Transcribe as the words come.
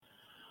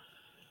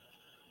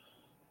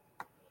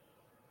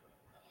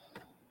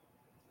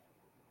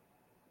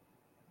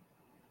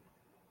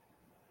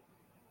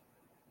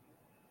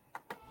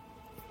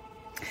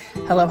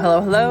Hello,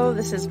 hello, hello.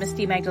 This is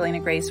Misty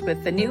Magdalena Grace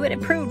with the new and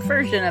improved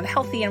version of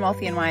Healthy and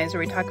Wealthy and Wise, where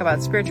we talk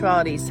about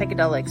spirituality,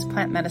 psychedelics,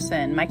 plant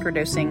medicine,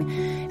 microdosing,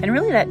 and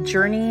really that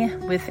journey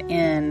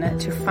within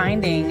to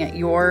finding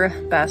your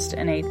best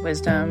innate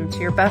wisdom, to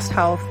your best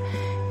health,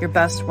 your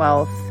best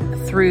wealth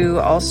through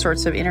all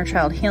sorts of inner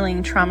child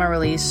healing, trauma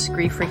release,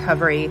 grief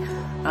recovery,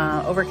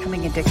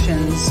 overcoming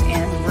addictions,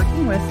 and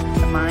working with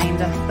the mind,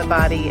 the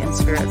body, and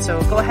spirit. So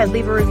go ahead,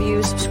 leave a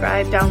review,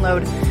 subscribe,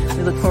 download.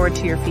 We look forward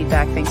to your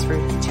feedback. Thanks for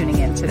tuning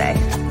in today.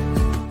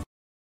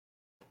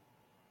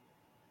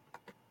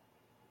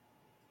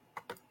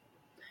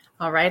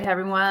 All right,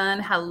 everyone.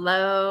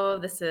 Hello.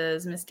 This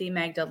is Misty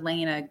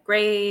Magdalena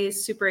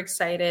Grace. Super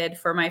excited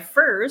for my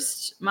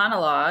first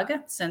monologue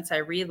since I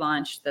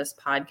relaunched this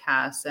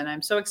podcast. And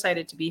I'm so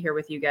excited to be here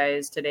with you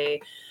guys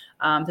today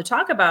to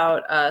talk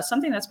about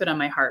something that's been on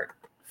my heart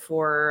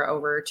for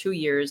over 2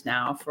 years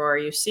now. For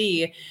you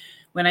see,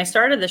 when I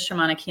started the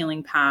shamanic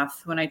healing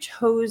path, when I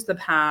chose the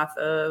path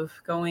of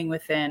going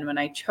within, when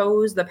I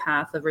chose the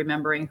path of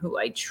remembering who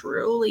I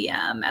truly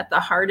am at the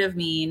heart of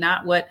me,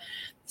 not what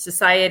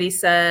society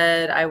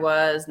said I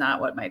was,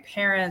 not what my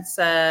parents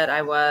said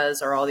I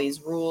was, or all these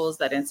rules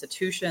that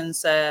institutions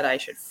said I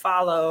should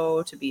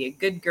follow to be a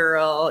good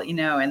girl, in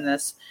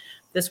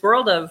this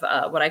world of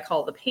what I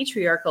call the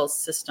patriarchal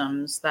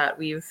systems that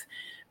we've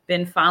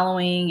been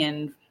following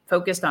and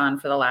focused on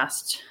for the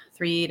last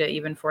 3,000 to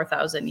even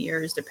 4,000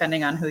 years,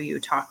 depending on who you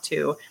talk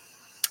to.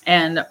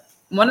 And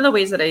one of the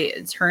ways that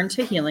I turned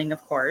to healing,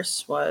 of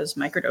course, was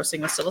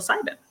microdosing with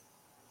psilocybin.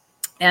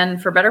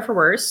 And for better or for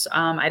worse,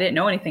 I didn't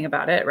know anything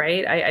about it,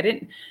 right?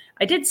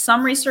 I did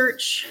some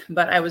research,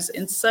 but I was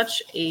in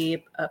such a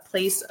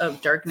place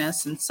of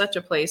darkness and such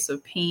a place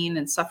of pain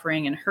and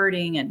suffering and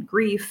hurting and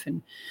grief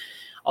and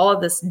all of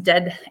this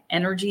dead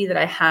energy that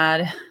I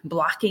had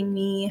blocking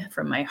me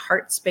from my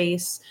heart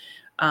space,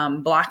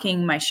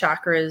 blocking my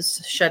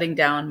chakras, shutting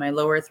down my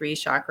lower 3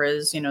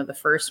 chakras. The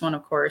first one,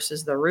 of course,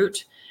 is the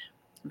root.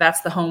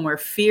 That's the home where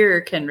fear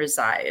can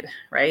reside,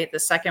 right? The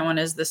second one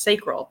is the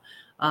sacral.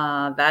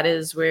 That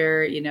is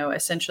where,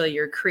 essentially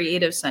your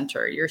creative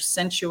center, your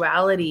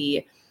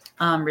sensuality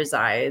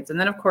resides. And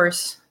then, of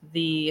course,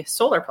 the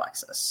solar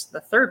plexus.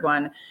 The third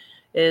one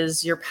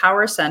is your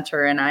power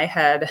center. And I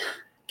had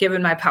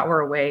given my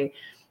power away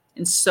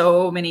in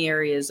so many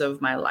areas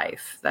of my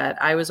life that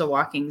I was a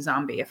walking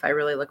zombie, if I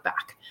really look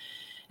back.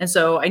 And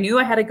so I knew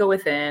I had to go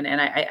within,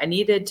 and I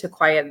needed to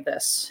quiet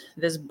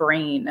this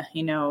brain.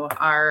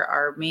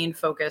 Our main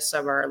focus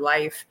of our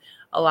life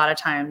a lot of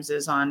times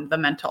is on the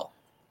mental.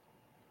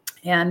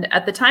 And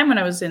at the time when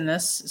I was in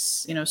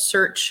this,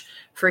 search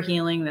for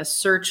healing, this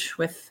search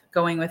with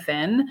going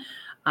within,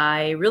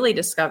 I really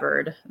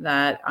discovered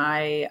that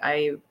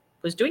I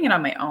was doing it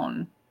on my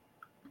own.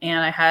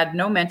 And I had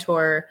no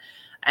mentor,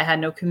 I had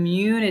no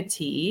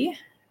community.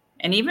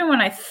 And even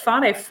when I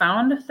thought I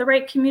found the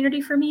right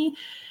community for me,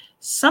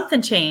 something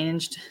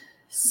changed,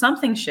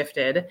 something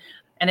shifted,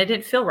 and it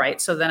didn't feel right.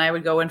 So then I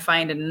would go and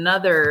find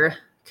another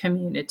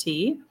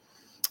community.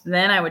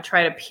 Then I would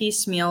try to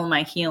piecemeal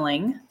my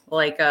healing,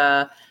 like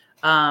a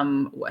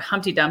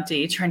Humpty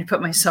Dumpty, trying to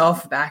put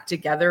myself back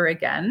together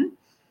again.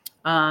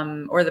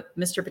 Or the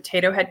Mr.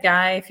 Potato Head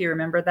guy, if you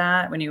remember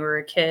that, when you were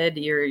a kid,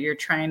 you're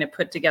trying to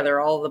put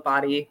together all the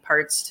body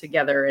parts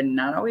together and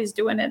not always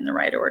doing it in the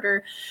right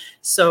order.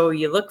 So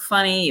you look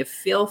funny, you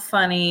feel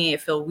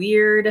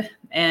weird.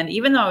 And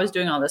even though I was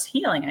doing all this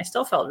healing, I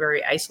still felt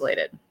very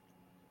isolated,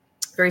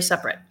 very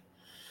separate.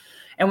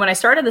 And when I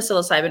started the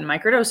psilocybin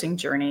microdosing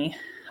journey,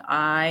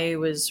 I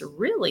was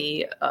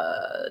really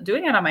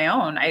doing it on my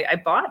own. I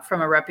bought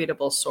from a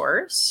reputable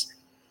source,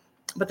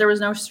 but there was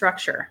no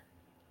structure.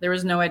 There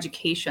was no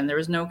education. There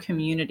was no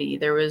community.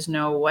 There was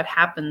no what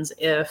happens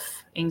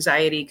if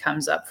anxiety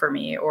comes up for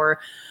me, or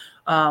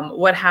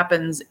what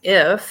happens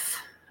if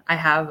I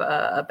have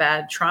a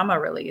bad trauma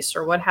release,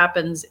 or what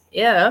happens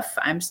if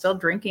I'm still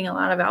drinking a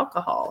lot of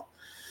alcohol.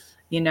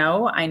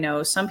 I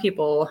know some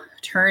people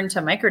turn to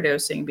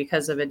microdosing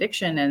because of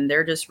addiction, and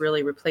they're just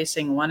really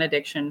replacing one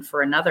addiction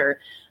for another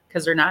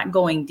because they're not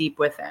going deep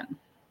within.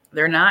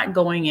 They're not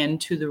going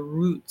into the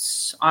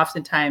roots,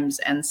 oftentimes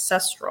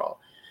ancestral.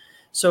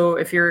 So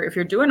if you're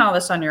doing all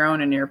this on your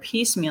own and you're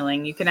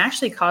piecemealing, you can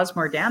actually cause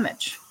more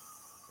damage.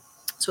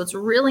 So it's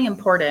really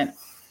important,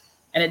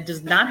 and it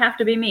does not have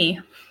to be me.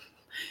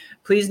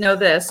 Please know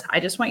this. I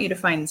just want you to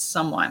find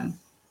someone.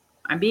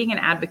 I'm being an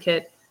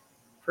advocate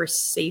for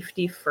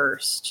safety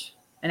first,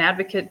 an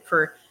advocate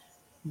for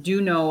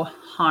do no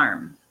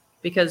harm,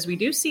 because we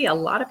do see a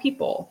lot of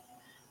people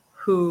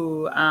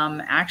who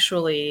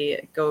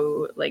actually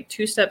go like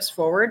 2 steps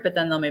forward, but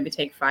then they'll maybe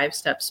take 5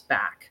 steps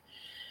back.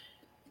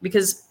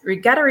 Because we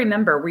got to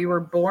remember, we were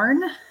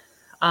born,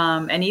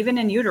 and even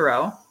in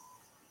utero,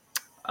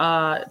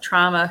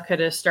 trauma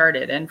could have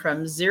started. And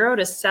from 0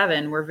 to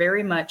 7, we're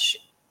very much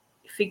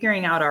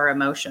figuring out our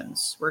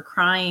emotions. We're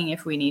crying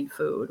if we need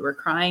food. We're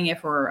crying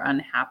if we're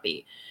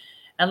unhappy.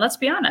 And let's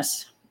be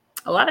honest,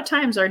 a lot of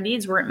times our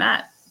needs weren't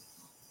met,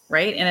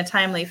 right, in a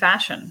timely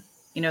fashion.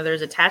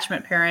 There's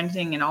attachment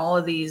parenting and all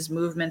of these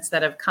movements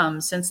that have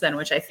come since then,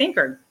 which I think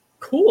are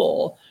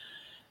cool.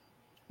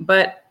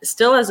 But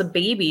still, as a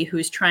baby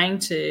who's trying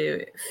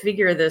to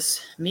figure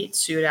this meat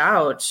suit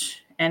out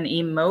and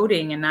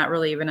emoting and not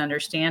really even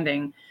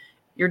understanding,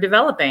 you're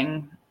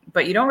developing,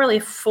 but you don't really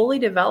fully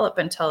develop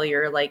until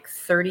you're like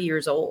 30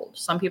 years old.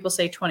 Some people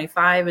say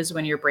 25 is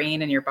when your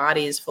brain and your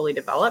body is fully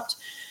developed.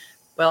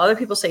 Well, other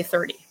people say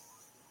 30.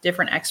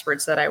 Different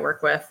experts that I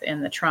work with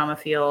in the trauma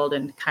field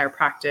and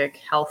chiropractic,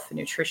 health,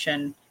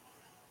 nutrition,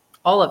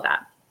 all of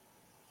that.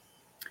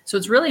 So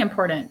it's really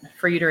important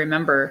for you to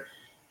remember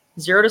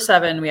 0 to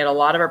 7, we had a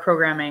lot of our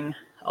programming,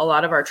 a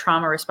lot of our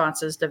trauma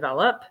responses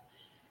develop.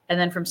 And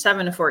then from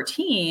 7 to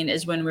 14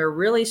 is when we're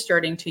really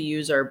starting to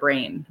use our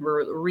brain.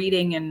 We're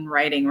reading and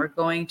writing. We're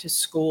going to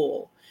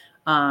school.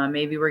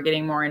 Maybe we're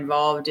getting more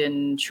involved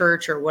in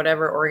church or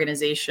whatever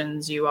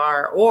organizations you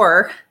are.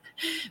 Or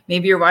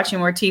maybe you're watching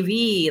more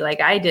TV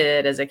like I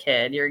did as a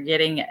kid. You're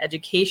getting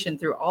education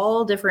through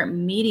all different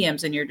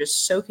mediums and you're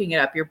just soaking it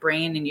up. Your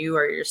brain and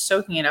you're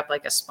soaking it up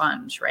like a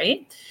sponge,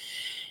 right?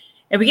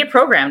 And we get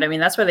programmed. I mean,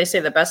 that's why they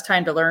say the best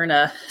time to learn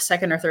a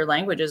second or third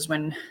language is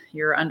when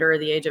you're under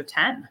the age of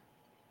 10.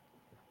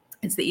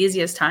 It's the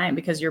easiest time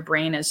because your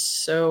brain is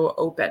so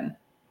open,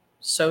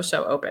 so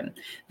open.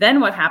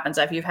 Then what happens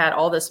if you've had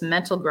all this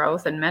mental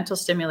growth and mental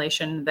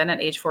stimulation, then at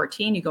age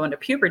 14, you go into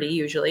puberty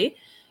usually,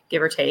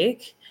 give or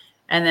take.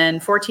 And then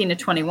 14 to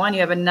 21, you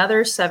have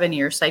another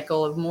 7-year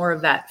cycle of more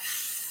of that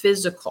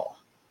physical.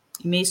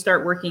 You may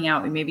start working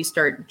out. You maybe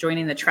start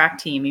joining the track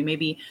team. You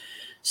maybe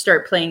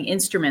start playing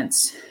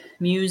instruments,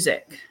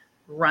 music,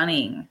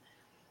 running,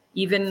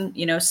 even,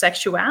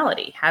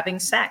 sexuality, having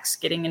sex,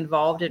 getting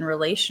involved in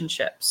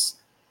relationships.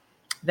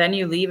 Then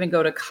you leave and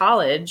go to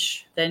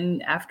college.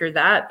 Then after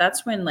that,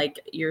 that's when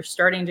you're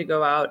starting to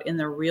go out in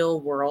the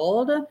real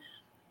world.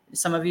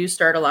 Some of you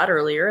start a lot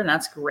earlier and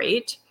that's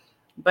great.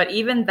 But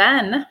even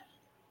then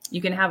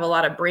you can have a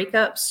lot of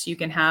breakups. You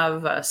can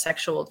have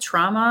sexual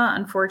trauma.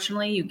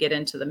 Unfortunately, you get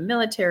into the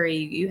military.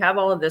 You have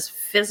all of this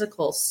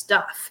physical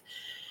stuff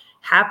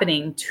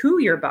happening to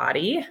your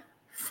body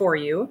for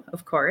you,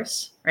 of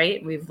course,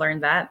 right? We've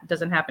learned that it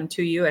doesn't happen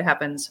to you. It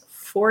happens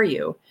for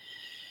you.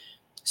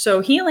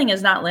 So healing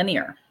is not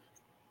linear,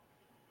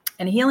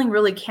 and healing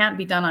really can't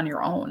be done on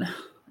your own.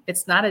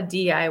 It's not a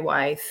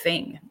DIY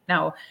thing.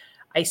 Now,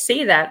 I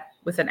say that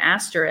with an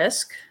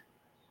asterisk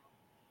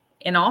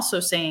and also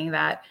saying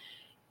that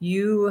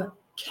you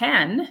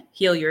can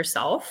heal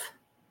yourself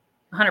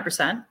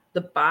 100%.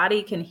 The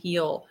body can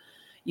heal.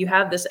 You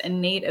have this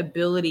innate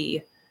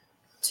ability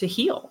to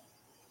heal.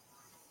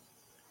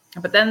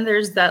 But then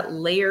there's that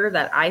layer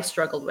that I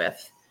struggled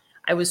with.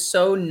 I was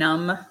so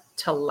numb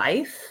to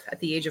life at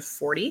the age of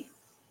 40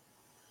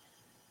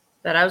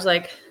 that I was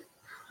like,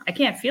 I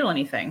can't feel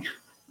anything.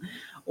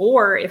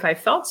 Or if I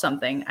felt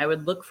something, I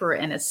would look for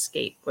an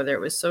escape, whether it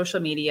was social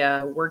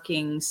media,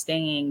 working,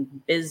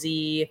 staying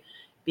busy,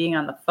 being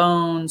on the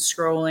phone,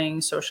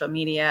 scrolling, social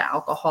media,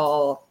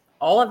 alcohol,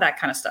 all of that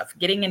kind of stuff,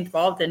 getting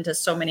involved into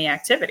so many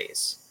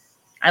activities.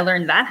 I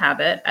learned that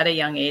habit at a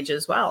young age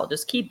as well.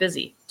 Just keep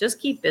busy. Just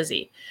keep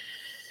busy.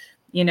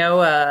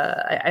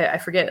 I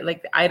forget,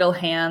 like the Idle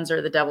Hands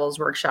or the Devil's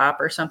Workshop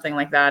or something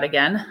like that.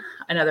 Again,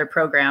 another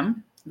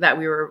program that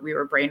we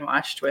were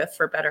brainwashed with,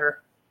 for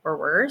better or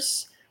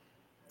worse.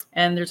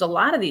 And there's a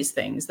lot of these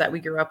things that we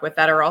grew up with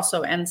that are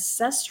also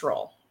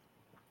ancestral.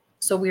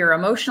 So we are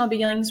emotional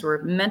beings,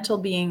 we're mental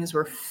beings,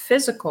 we're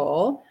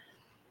physical.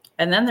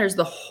 And then there's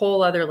the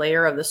whole other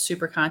layer of the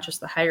superconscious,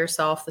 the higher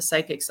self, the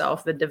psychic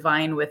self, the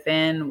divine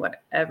within,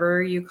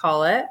 whatever you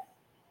call it.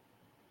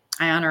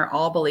 I honor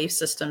all belief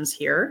systems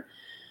here.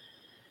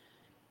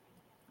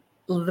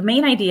 The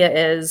main idea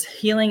is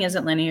healing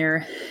isn't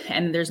linear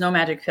and there's no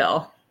magic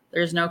pill.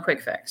 There's no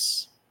quick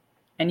fix.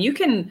 And you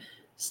can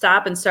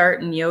stop and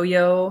start and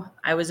yo-yo.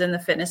 I was in the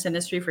fitness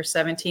industry for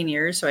 17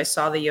 years. So I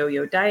saw the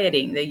yo-yo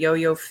dieting, the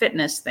yo-yo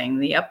fitness thing,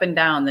 the up and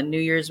down, the New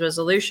Year's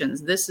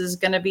resolutions. This is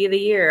going to be the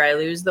year I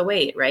lose the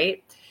weight,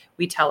 right?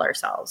 We tell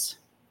ourselves.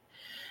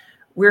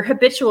 We're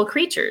habitual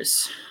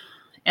creatures.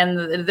 And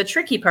the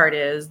tricky part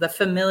is the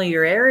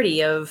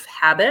familiarity of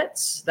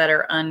habits that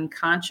are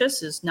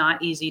unconscious is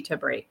not easy to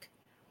break.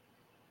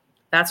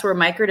 That's where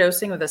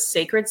microdosing with a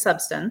sacred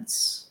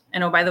substance,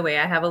 and oh, by the way,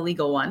 I have a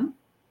legal one,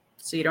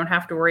 so you don't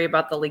have to worry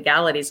about the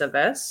legalities of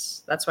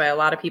this. That's why a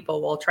lot of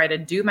people will try to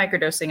do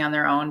microdosing on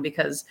their own,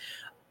 because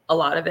a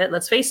lot of it,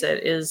 let's face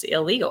it, is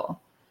illegal.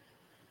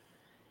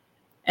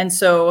 And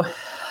so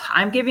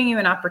I'm giving you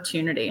an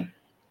opportunity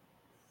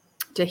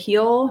to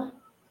heal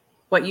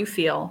what you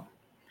feel,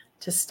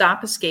 to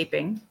stop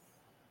escaping,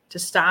 to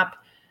stop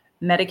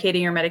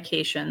medicating your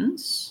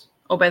medications.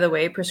 Oh, by the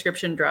way,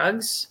 prescription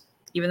drugs,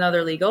 even though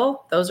they're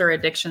legal, those are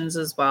addictions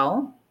as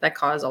well that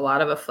cause a lot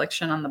of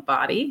affliction on the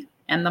body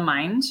and the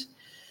mind.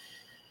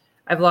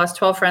 I've lost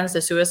 12 friends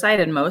to suicide,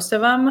 and most of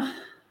them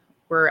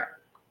were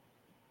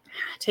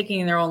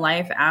taking their own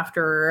life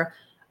after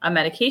a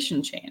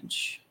medication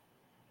change,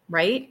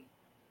 right?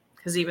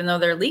 Because even though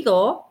they're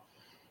legal,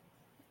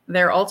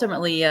 they're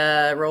ultimately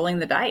rolling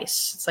the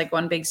dice. It's like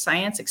one big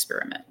science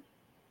experiment.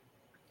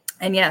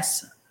 And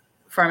yes,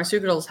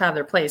 pharmaceuticals have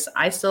their place.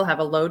 I still have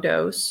a low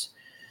dose,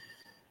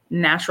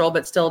 natural,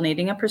 but still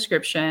needing a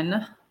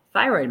prescription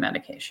thyroid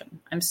medication.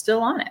 I'm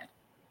still on it.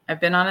 I've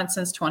been on it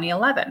since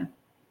 2011.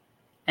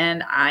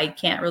 And I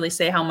can't really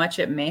say how much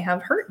it may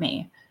have hurt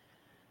me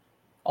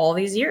all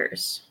these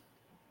years.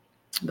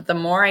 But the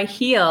more I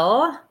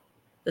heal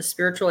the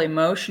spiritual,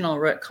 emotional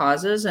root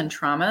causes and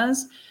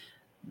traumas,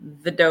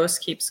 the dose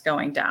keeps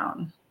going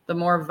down. The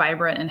more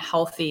vibrant and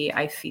healthy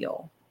I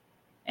feel.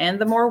 And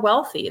the more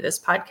wealthy. This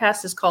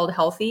podcast is called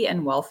Healthy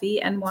and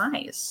Wealthy and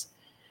Wise.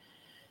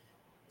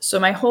 So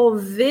my whole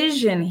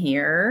vision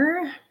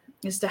here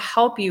is to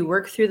help you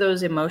work through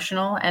those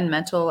emotional and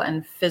mental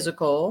and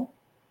physical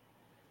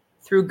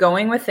through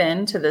going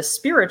within to the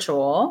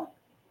spiritual,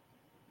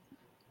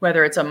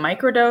 whether it's a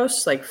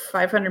microdose, like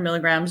 500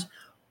 milligrams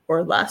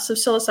or less of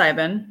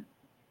psilocybin.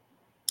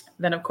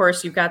 Then, of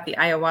course, you've got the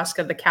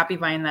ayahuasca, the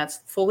capivine, that's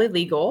fully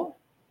legal.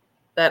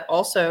 That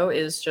also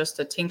is just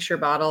a tincture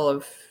bottle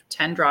of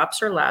 10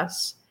 drops or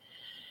less.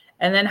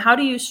 And then how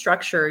do you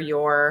structure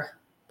your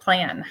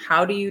plan?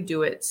 How do you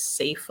do it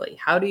safely?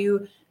 How do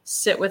you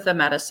sit with the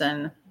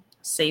medicine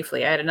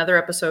safely? I had another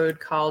episode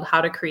called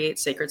How to Create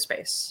Sacred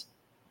Space.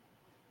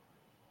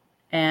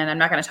 And I'm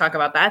not going to talk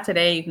about that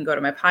today. You can go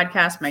to my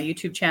podcast, my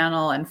YouTube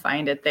channel, and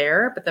find it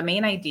there. But the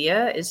main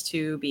idea is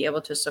to be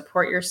able to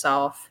support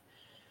yourself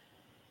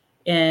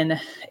in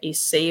a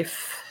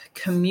safe,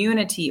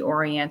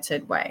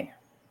 community-oriented way.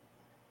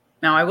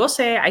 Now, I will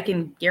say I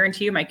can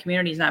guarantee you my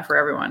community is not for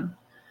everyone.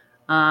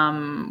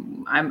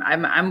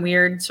 I'm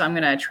weird, so I'm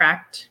going to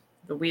attract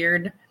the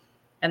weird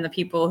and the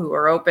people who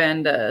are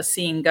open to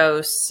seeing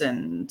ghosts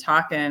and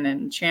talking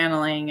and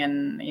channeling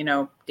and,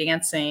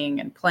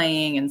 dancing and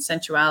playing and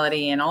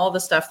sensuality and all the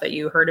stuff that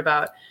you heard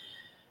about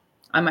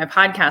on my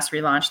podcast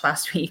relaunch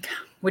last week,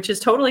 which is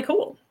totally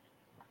cool.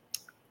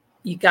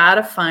 You got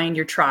to find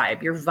your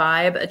tribe. Your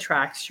vibe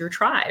attracts your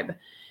tribe.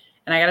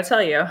 And I got to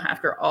tell you,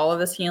 after all of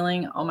this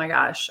healing, oh my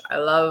gosh, I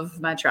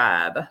love my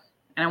tribe.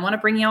 And I want to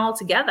bring you all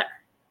together.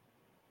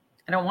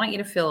 I don't want you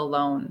to feel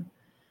alone.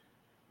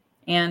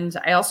 And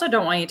I also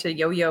don't want you to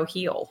yo-yo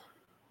heal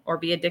or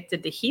be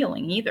addicted to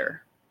healing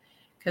either.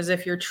 Because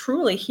if you're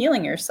truly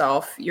healing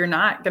yourself, you're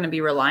not going to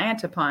be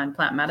reliant upon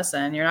plant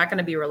medicine. You're not going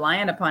to be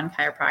reliant upon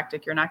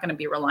chiropractic. You're not going to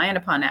be reliant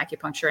upon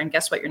acupuncture. And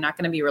guess what? You're not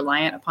going to be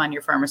reliant upon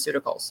your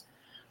pharmaceuticals.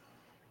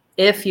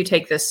 If you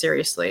take this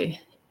seriously,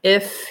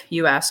 if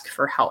you ask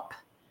for help.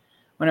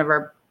 One of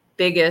our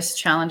biggest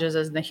challenges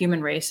as the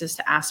human race is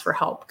to ask for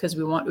help because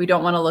we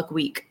don't want to look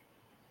weak,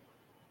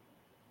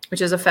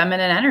 which is a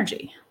feminine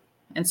energy.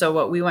 And so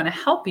what we want to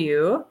help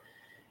you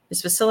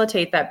is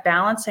facilitate that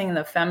balancing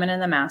the feminine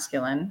and the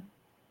masculine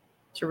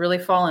to really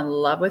fall in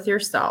love with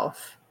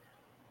yourself,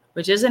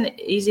 which isn't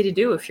easy to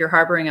do if you're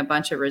harboring a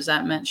bunch of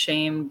resentment,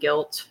 shame,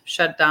 guilt,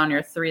 shut down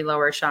your 3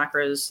 lower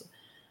chakras,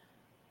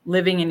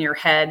 living in your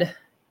head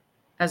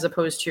as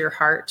opposed to your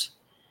heart,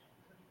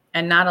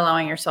 and not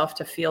allowing yourself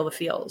to feel the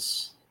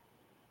feels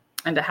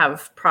and to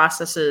have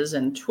processes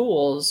and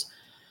tools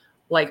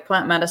like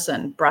plant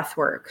medicine, breath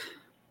work.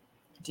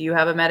 Do you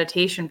have a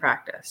meditation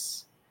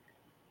practice?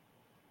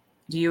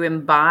 Do you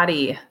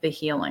embody the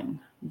healing?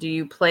 Do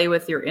you play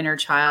with your inner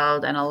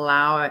child and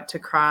allow it to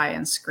cry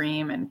and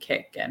scream and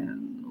kick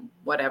and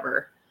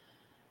whatever?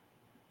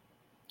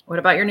 What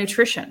about your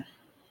nutrition?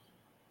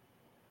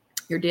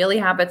 Your daily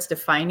habits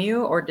define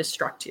you or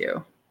destruct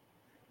you.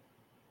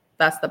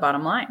 That's the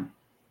bottom line.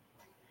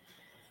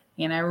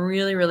 And I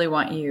really, really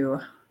want you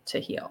to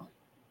heal.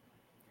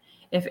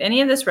 If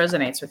any of this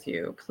resonates with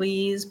you,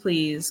 please,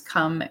 please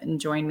come and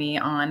join me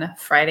on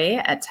Friday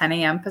at 10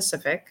 a.m.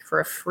 Pacific for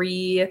a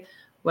free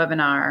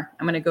webinar.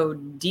 I'm going to go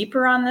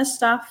deeper on this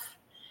stuff.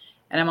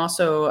 And I'm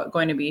also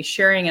going to be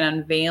sharing and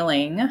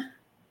unveiling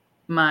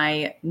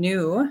my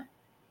brand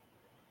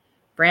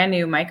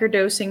new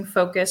microdosing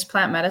focus,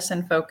 plant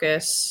medicine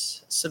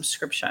focus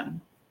subscription.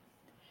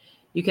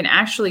 You can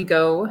actually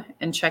go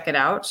and check it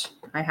out.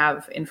 I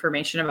have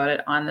information about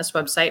it on this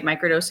website,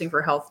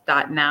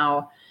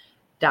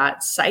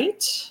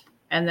 microdosingforhealth.now.site.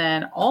 And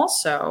then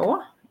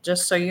also,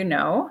 just so you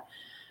know,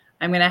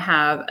 I'm going to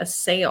have a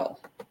sale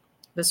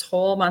this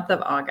whole month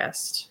of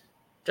August,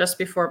 just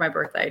before my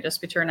birthday,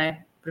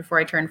 before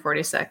I turn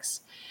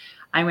 46.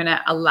 I'm going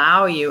to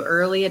allow you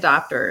early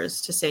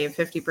adopters to save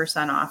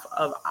 50% off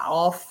of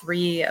all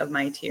 3 of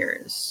my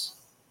tiers,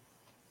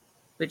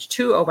 which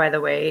 2, oh, by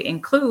the way,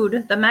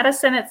 include the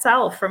medicine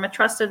itself from a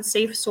trusted,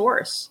 safe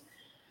source.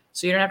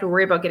 So you don't have to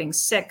worry about getting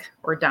sick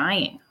or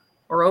dying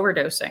or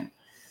overdosing.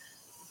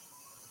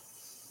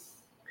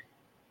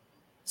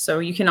 So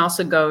you can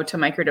also go to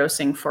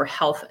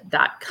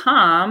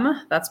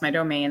microdosingforhealth.com. That's my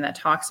domain that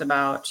talks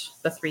about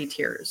the 3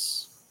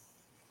 tiers.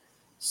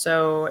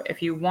 So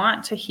if you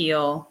want to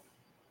heal,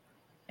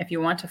 if you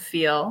want to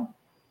feel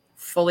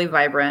fully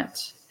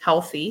vibrant,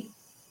 healthy,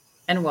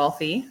 and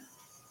wealthy,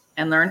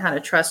 and learn how to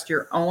trust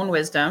your own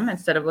wisdom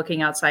instead of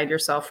looking outside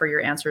yourself for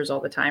your answers all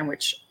the time,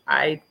 which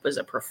I was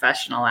a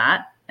professional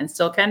at and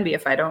still can be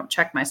if I don't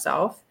check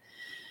myself.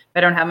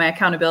 I don't have my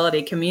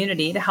accountability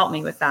community to help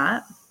me with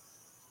that.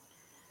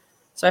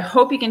 So I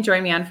hope you can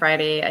join me on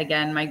Friday.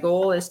 Again, my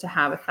goal is to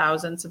have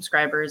 1,000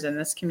 subscribers in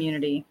this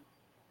community,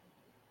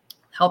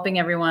 helping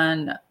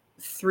everyone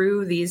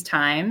through these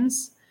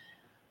times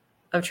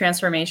of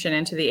transformation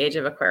into the age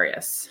of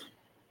Aquarius.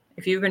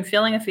 If you've been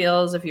feeling the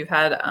feels, if you've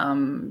had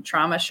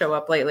trauma show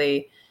up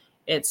lately,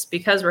 it's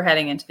because we're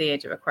heading into the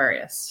age of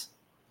Aquarius.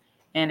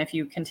 And if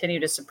you continue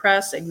to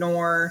suppress,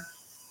 ignore,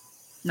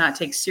 not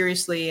take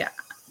seriously,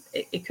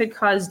 it could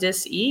cause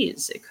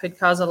dis-ease. It could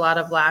cause a lot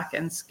of lack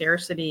and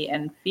scarcity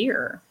and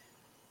fear.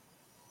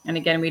 And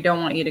again, we don't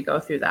want you to go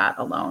through that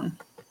alone.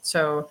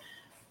 So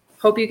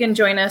hope you can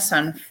join us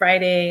on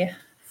Friday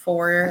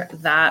for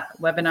that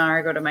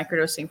webinar. Go to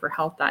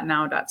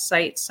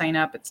microdosingforhealth.now.site, sign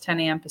up. It's 10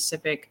 a.m.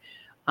 Pacific.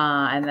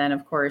 And then,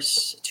 of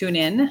course, tune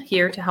in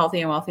here to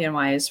Healthy and Wealthy and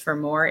Wise for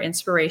more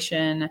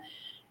inspiration,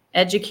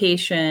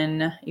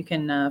 education. You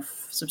can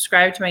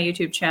subscribe to my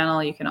YouTube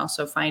channel. You can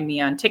also find me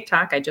on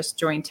TikTok. I just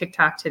joined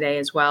TikTok today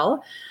as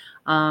well,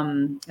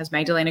 as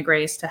Magdalena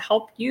Grace, to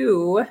help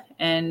you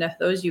and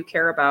those you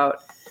care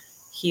about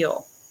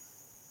heal.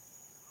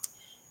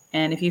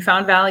 And if you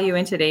found value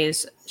in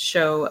today's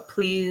show,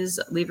 please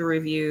leave a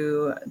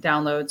review,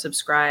 download,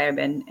 subscribe,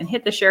 and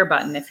hit the share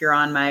button if you're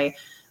on my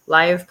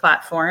live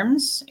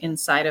platforms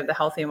inside of the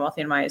Healthy and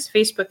Wealthy and Wise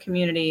Facebook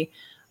community,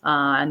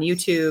 on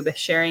YouTube.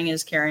 Sharing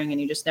is caring, and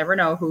you just never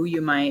know who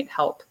you might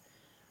help.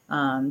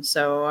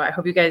 So I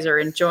hope you guys are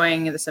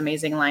enjoying this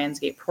amazing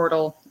Lionsgate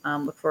portal.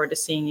 Look forward to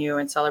seeing you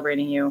and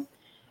celebrating you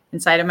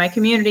inside of my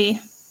community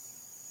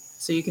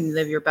so you can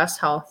live your best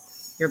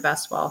health, your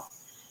best wealth,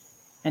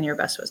 and your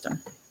best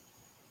wisdom.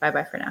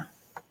 Bye-bye for now.